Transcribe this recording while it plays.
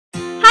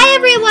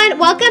everyone,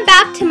 welcome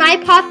back to my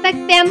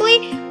Pawfect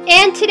family,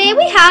 and today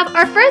we have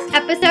our first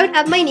episode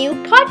of my new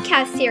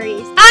podcast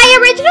series. I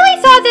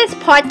originally saw this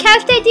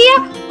podcast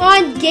idea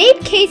on Gabe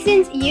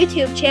Kayson's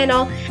YouTube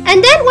channel,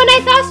 and then when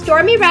I saw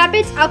Stormy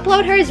Rabbits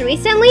upload hers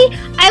recently,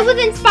 I was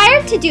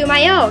inspired to do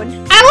my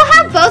own. I will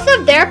have both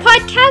of their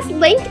podcasts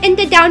linked in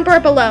the down bar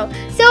below,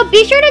 so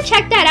be sure to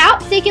check that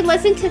out so you can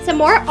listen to some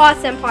more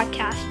awesome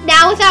podcasts.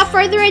 Now without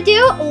further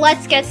ado,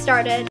 let's get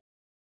started.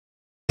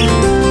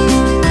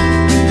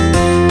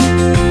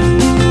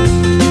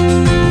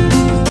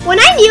 When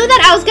I knew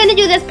that I was going to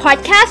do this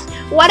podcast,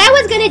 what I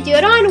was going to do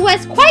it on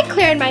was quite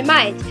clear in my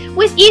mind.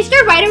 With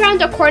Easter right around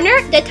the corner,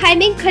 the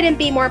timing couldn't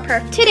be more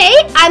perfect. Today,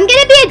 I'm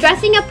going to be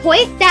addressing a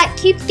point that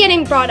keeps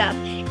getting brought up,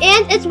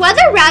 and it's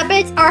whether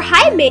rabbits are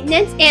high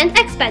maintenance and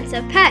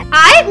expensive pets.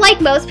 I, like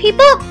most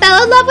people,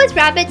 fell in love with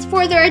rabbits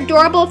for their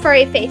adorable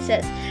furry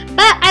faces.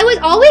 But I was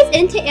always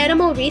into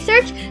animal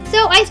research,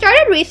 so I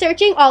started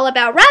researching all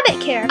about rabbit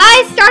care.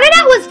 I started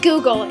out with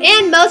Google,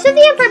 and most of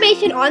the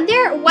information on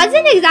there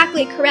wasn't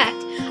exactly correct.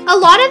 A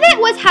lot of it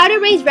was how to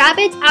raise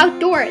rabbits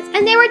outdoors,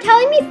 and they were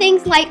telling me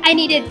things like I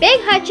needed big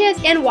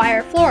hutches and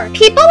wire floors.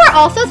 People were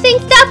also saying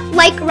stuff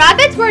like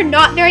rabbits were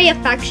not very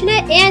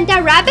affectionate and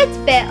that rabbits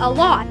bit a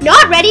lot.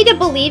 Not ready to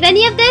believe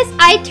any of this,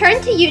 I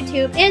turned to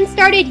YouTube and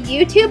started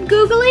YouTube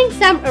Googling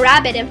some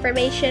rabbit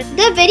information.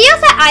 The videos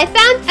that I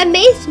found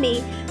amazed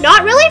me.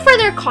 Not really for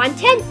their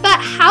content, but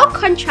how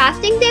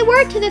contrasting they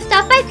were to the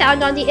stuff I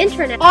found on the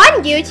internet.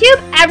 On YouTube,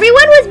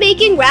 everyone was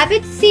making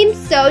rabbits seem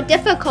so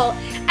difficult.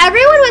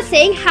 Everyone was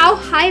saying how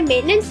high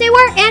maintenance they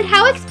were and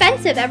how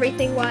expensive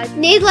everything was.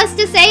 Needless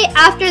to say,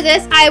 after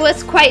this, I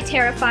was quite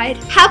terrified.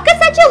 How could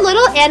such a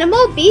little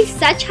animal be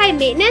such high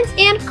maintenance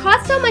and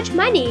cost so much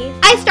money?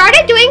 I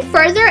started doing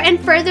further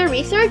and further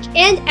research,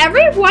 and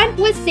everyone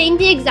was saying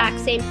the exact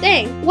same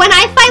thing. When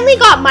I finally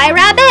got my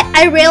rabbit,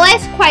 I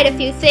realized quite a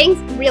few things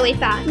really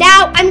fast.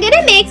 Now, I'm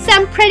gonna make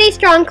some pretty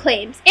strong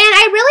claims, and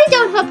I really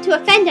don't hope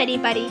to offend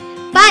anybody.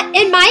 But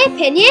in my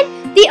opinion,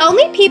 the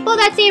only people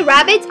that say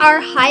rabbits are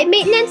high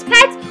maintenance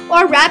pets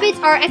or rabbits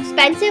are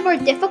expensive or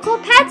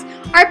difficult pets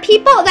are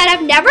people that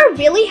have never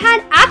really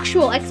had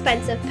actual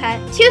expensive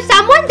pets. To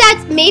someone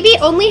that's maybe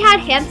only had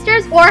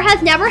hamsters or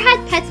has never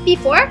had pets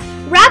before,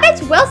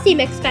 rabbits will seem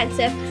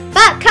expensive.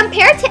 But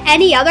compared to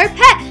any other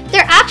pet,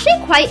 they're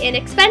actually quite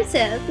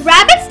inexpensive.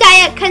 Rabbits'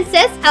 diet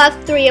consists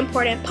of 3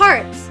 important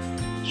parts: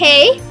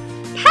 hay,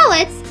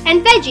 pellets,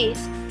 and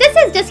veggies. This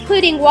is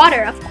excluding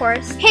water, of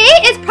course.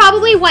 Hay is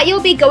probably what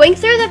you'll be going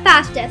through the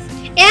fastest.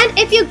 And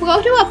if you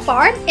go to a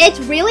farm,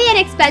 it's really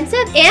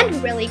inexpensive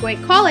and really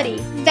great quality.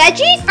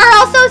 Veggies are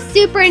also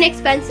super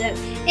inexpensive,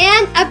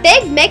 and a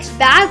big mixed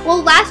bag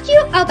will last you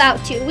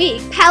about 2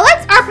 weeks.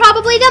 Pellets are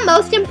probably the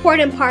most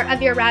important part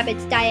of your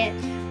rabbit's diet.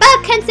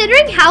 But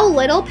considering how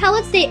little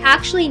pellets they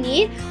actually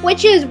need,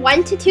 which is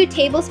 1 to 2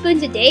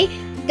 tablespoons a day,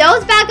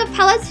 those bags of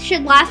pellets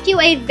should last you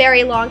a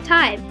very long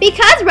time.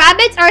 Because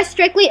rabbits are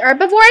strictly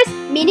herbivores,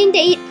 meaning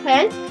they eat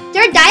plants,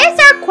 their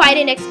diets are quite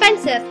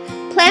inexpensive.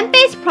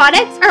 Plant-based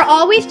products are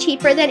always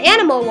cheaper than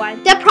animal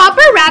ones. The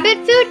proper rabbit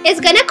food is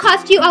going to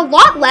cost you a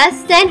lot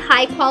less than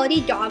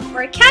high-quality dog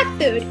or cat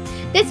food.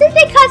 This is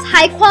because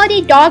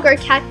high-quality dog or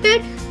cat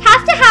food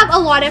has to have a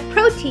lot of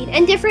protein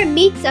and different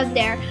meats in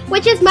there,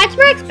 which is much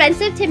more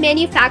expensive to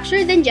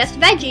manufacture than just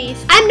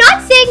veggies. I'm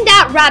not saying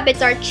that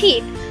rabbits are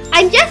cheap.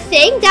 I'm just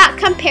saying that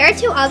compared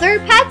to other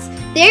pets,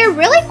 they're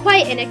really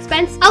quite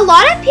inexpensive. A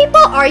lot of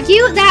people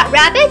argue that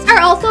rabbits are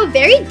also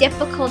very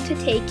difficult to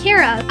take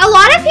care of. A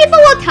lot of people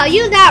will tell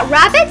you that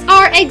rabbits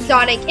are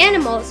exotic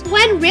animals,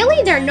 when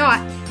really they're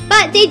not.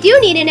 But they do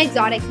need an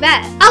exotic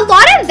vet. A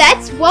lot of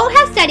vets won't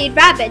have studied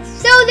rabbits,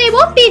 so they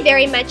won't be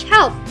very much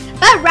help.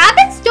 But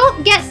rabbits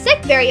don't get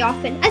sick very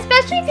often,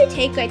 especially if you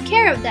take good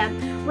care of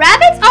them.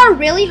 Rabbits are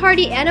really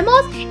hardy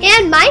animals,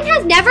 and mine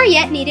has never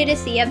yet needed to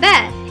see a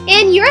vet.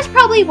 And yours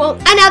probably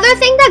won't. Another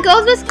thing that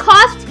goes with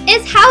cost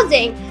is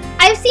housing.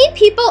 I've seen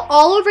people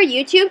all over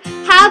YouTube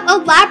have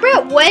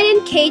elaborate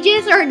wooden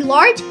cages or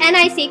large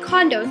NIC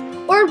condos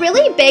or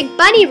really big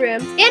bunny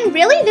rooms, and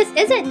really this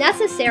isn't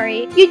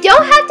necessary. You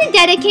don't have to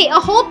dedicate a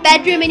whole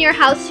bedroom in your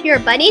house to your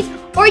bunnies,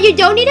 or you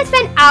don't need to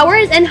spend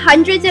hours and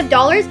hundreds of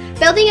dollars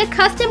building a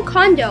custom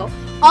condo.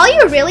 All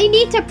you really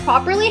need to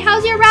properly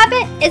house your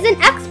rabbit is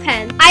an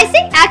X-pen. I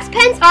think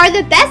X-pens are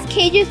the best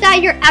cages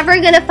that you're ever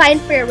gonna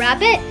find for your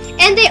rabbit,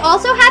 and they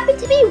also happen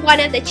to be one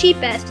of the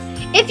cheapest.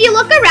 If you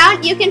look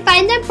around, you can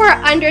find them for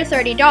under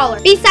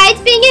 $30.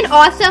 Besides being an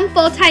awesome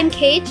full-time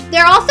cage,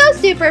 they're also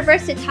super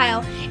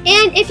versatile.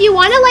 And if you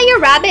want to let your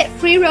rabbit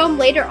free roam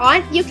later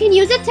on, you can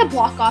use it to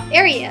block off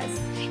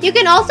areas. You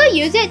can also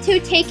use it to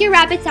take your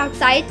rabbits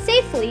outside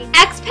safely.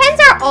 X-pens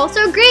are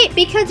also great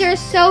because they're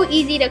so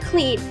easy to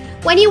clean.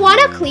 When you want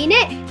to clean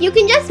it, you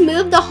can just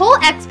move the whole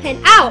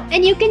X-pen out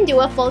and you can do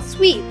a full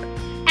sweep.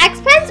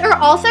 X-pens are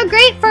also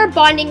great for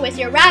bonding with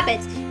your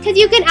rabbits because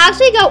you can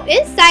actually go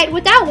inside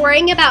without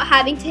worrying about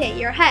having to hit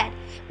your head.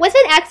 With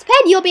an X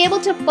pen, you'll be able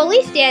to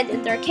fully stand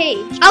in their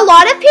cage. A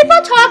lot of people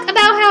talk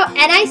about how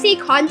NIC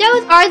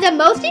condos are the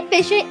most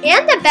efficient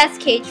and the best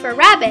cage for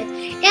rabbits.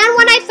 And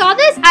when I saw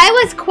this, I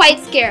was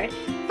quite scared.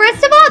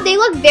 First of all, they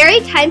look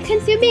very time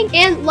consuming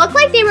and look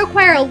like they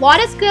require a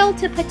lot of skill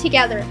to put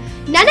together,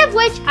 none of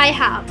which I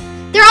have.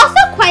 They're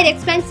also quite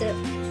expensive.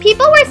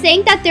 People were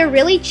saying that they're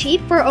really cheap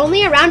for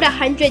only around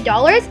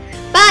 $100,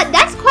 but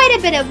that's quite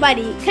a bit of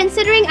money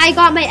considering I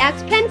got my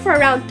X pen for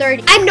around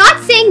 $30. I'm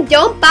not saying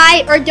don't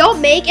buy or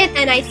don't make an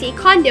NIC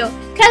condo,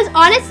 because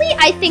honestly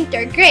I think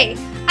they're great.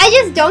 I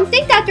just don't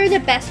think that they're the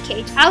best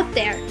cage out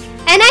there.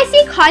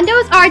 NIC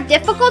condos are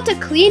difficult to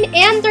clean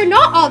and they're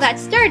not all that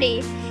sturdy.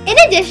 In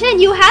addition,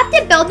 you have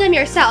to build them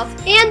yourself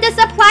and the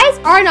supplies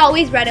aren't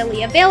always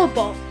readily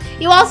available.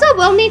 You also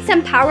will need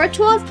some power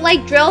tools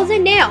like drills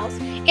and nails,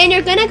 and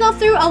you're gonna go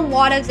through a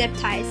lot of zip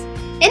ties.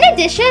 In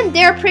addition,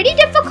 they're pretty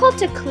difficult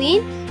to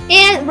clean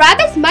and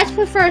rabbits much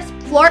prefer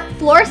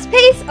floor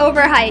space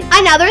over height.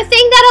 Another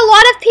thing that a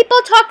lot of people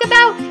talk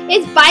about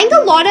is buying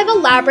a lot of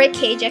elaborate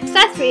cage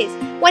accessories,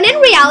 when in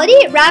reality,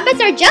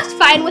 rabbits are just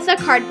fine with a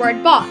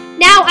cardboard box.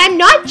 Now, I'm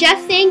not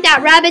just saying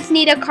that rabbits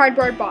need a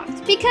cardboard box,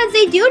 because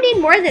they do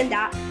need more than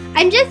that.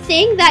 I'm just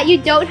saying that you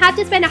don't have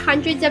to spend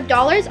hundreds of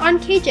dollars on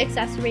cage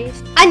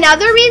accessories.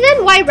 Another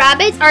reason why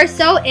rabbits are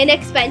so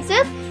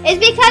inexpensive is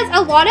because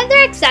a lot of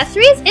their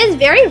accessories is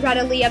very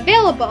readily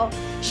available.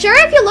 Sure,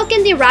 if you look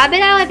in the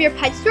rabbit aisle of your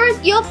pet stores,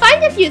 you'll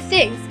find a few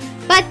things,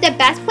 but the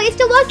best place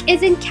to look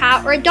is in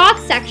cat or dog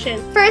section.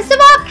 First of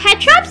all,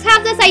 pet shops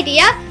have this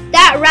idea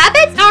that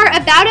rabbits are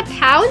about a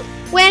pound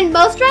when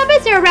most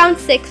rabbits are around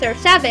 6 or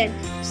 7.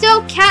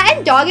 So cat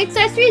and dog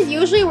accessories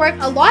usually work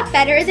a lot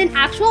better than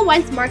actual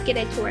ones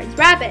marketed towards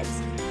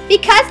rabbits.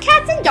 Because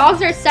cats and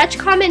dogs are such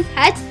common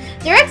pets,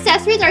 their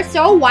accessories are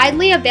so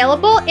widely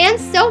available and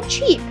so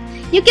cheap.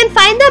 You can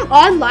find them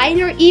online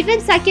or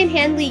even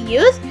second-handly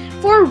used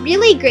for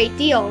really great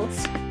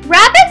deals.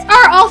 Rabbits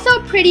are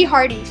also pretty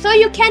hardy, so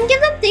you can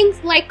give them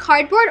things like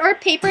cardboard or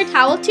paper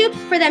towel tubes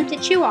for them to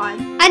chew on.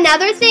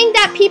 Another thing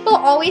that people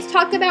always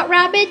talk about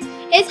rabbits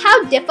is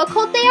how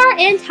difficult they are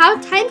and how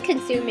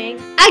time-consuming.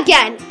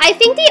 Again, I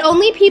think the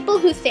only people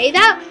who say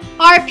that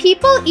are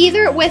people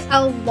either with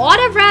a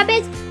lot of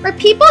rabbits or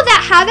people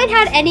that haven't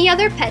had any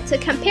other pet to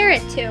compare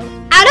it to.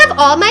 Out of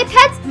all my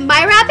pets,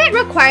 my rabbit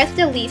requires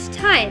the least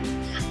time.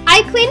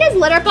 I clean his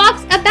litter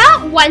box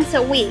about once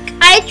a week.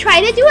 I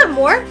try to do it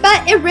more,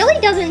 but it really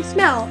doesn't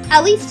smell,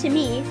 at least to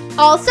me.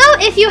 Also,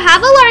 if you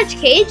have a large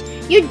cage,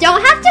 you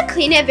don't have to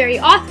clean it very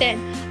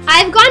often.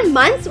 I've gone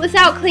months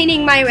without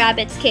cleaning my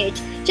rabbit's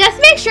cage. Just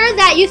make sure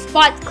that you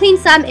spot clean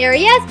some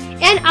areas,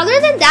 and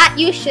other than that,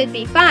 you should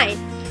be fine.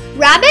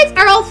 Rabbits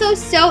are also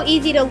so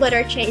easy to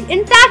litter train.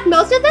 In fact,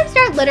 most of them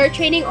start litter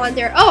training on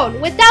their own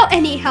without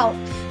any help.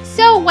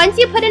 So once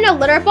you put in a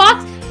litter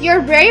box, you're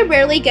very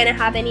rarely gonna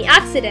have any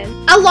accidents.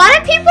 A lot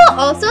of people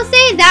also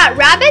say that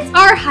rabbits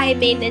are high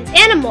maintenance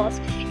animals,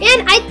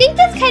 and I think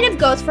this kind of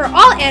goes for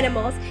all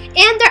animals, and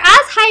they're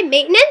as high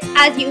maintenance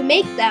as you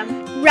make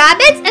them.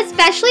 Rabbits,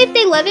 especially if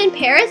they live in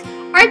pairs,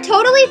 are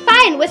totally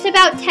fine with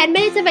about 10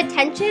 minutes of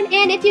attention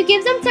and if you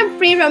give them some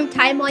free roam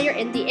time while you're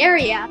in the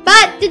area.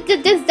 But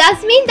this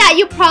does mean that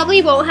you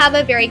probably won't have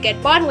a very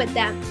good bond with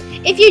them.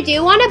 If you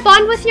do want to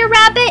bond with your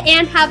rabbit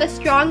and have a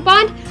strong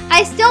bond,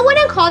 I still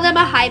wouldn't call them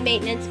a high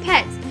maintenance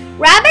pet.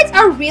 Rabbits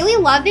are really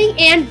loving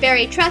and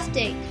very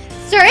trusting.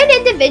 Certain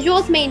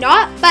individuals may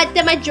not, but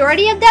the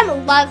majority of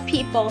them love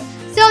people.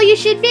 So you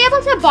should be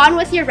able to bond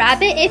with your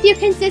rabbit if you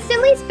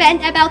consistently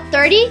spend about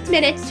 30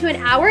 minutes to an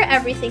hour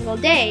every single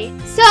day.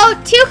 So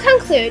to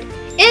conclude,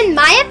 in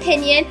my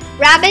opinion,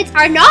 rabbits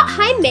are not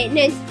high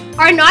maintenance,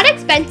 are not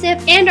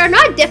expensive, and are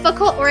not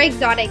difficult or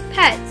exotic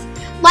pets.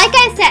 Like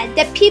I said,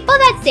 the people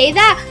that say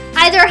that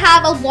either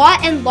have a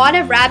lot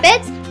of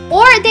rabbits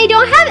or they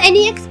don't have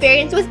any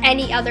experience with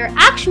any other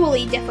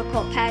actually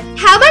difficult pets.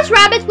 How much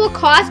rabbits will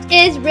cost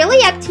is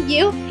really up to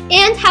you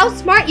and how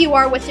smart you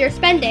are with your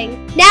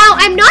spending. Now,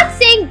 I'm not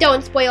saying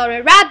don't spoil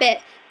a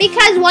rabbit,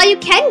 because while you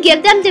can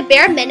give them the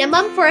bare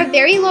minimum for a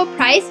very low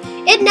price,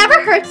 it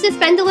never hurts to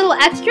spend a little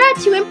extra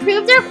to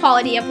improve their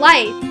quality of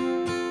life.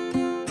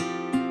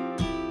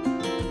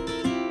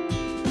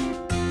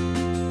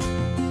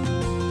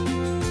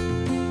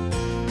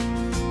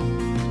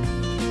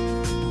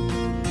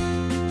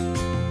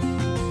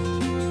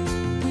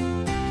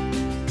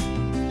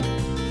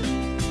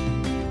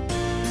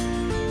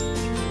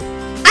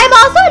 I'm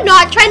also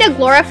not trying to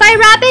glorify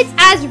rabbits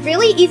as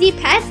really easy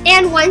pets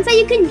and ones that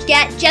you can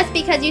get just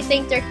because you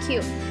think they're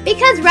cute.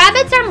 Because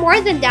rabbits are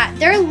more than that.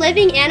 They're a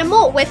living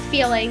animal with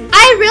feelings.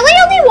 I really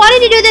only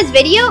wanted to do this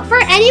video for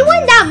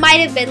anyone that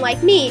might have been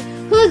like me,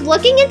 who's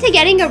looking into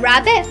getting a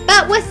rabbit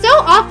but was so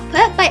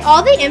off-put by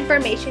all the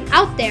information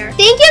out there.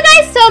 Thank you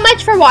guys so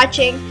much for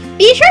watching.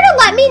 Be sure to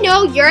let me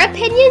know your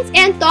opinions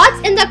and thoughts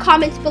in the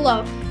comments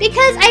below,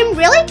 because I'm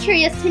really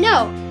curious to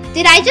know.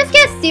 Did I just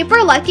get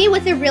super lucky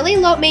with a really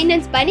low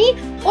maintenance bunny,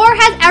 Or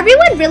has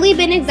everyone really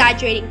been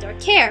exaggerating their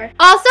care?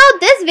 Also,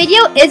 this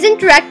video isn't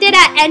directed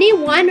at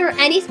anyone or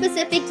any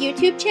specific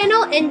YouTube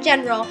channel in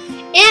general,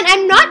 and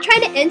I'm not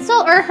trying to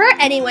insult or hurt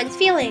anyone's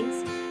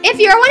feelings. If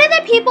you're one of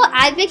the people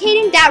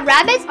advocating that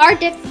rabbits are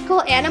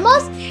difficult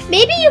animals,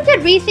 maybe you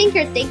could rethink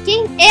your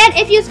thinking, and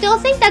if you still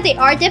think that they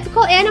are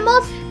difficult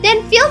animals,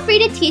 then feel free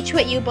to teach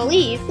what you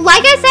believe.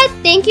 Like I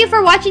said, thank you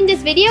for watching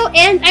this video,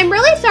 and I'm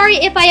really sorry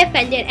if I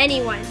offended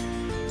anyone.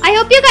 I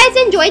hope you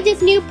guys enjoyed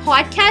this new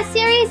podcast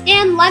series,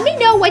 and let me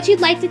know what you'd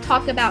like to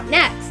talk about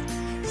next.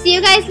 See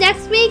you guys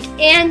next week,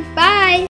 and bye!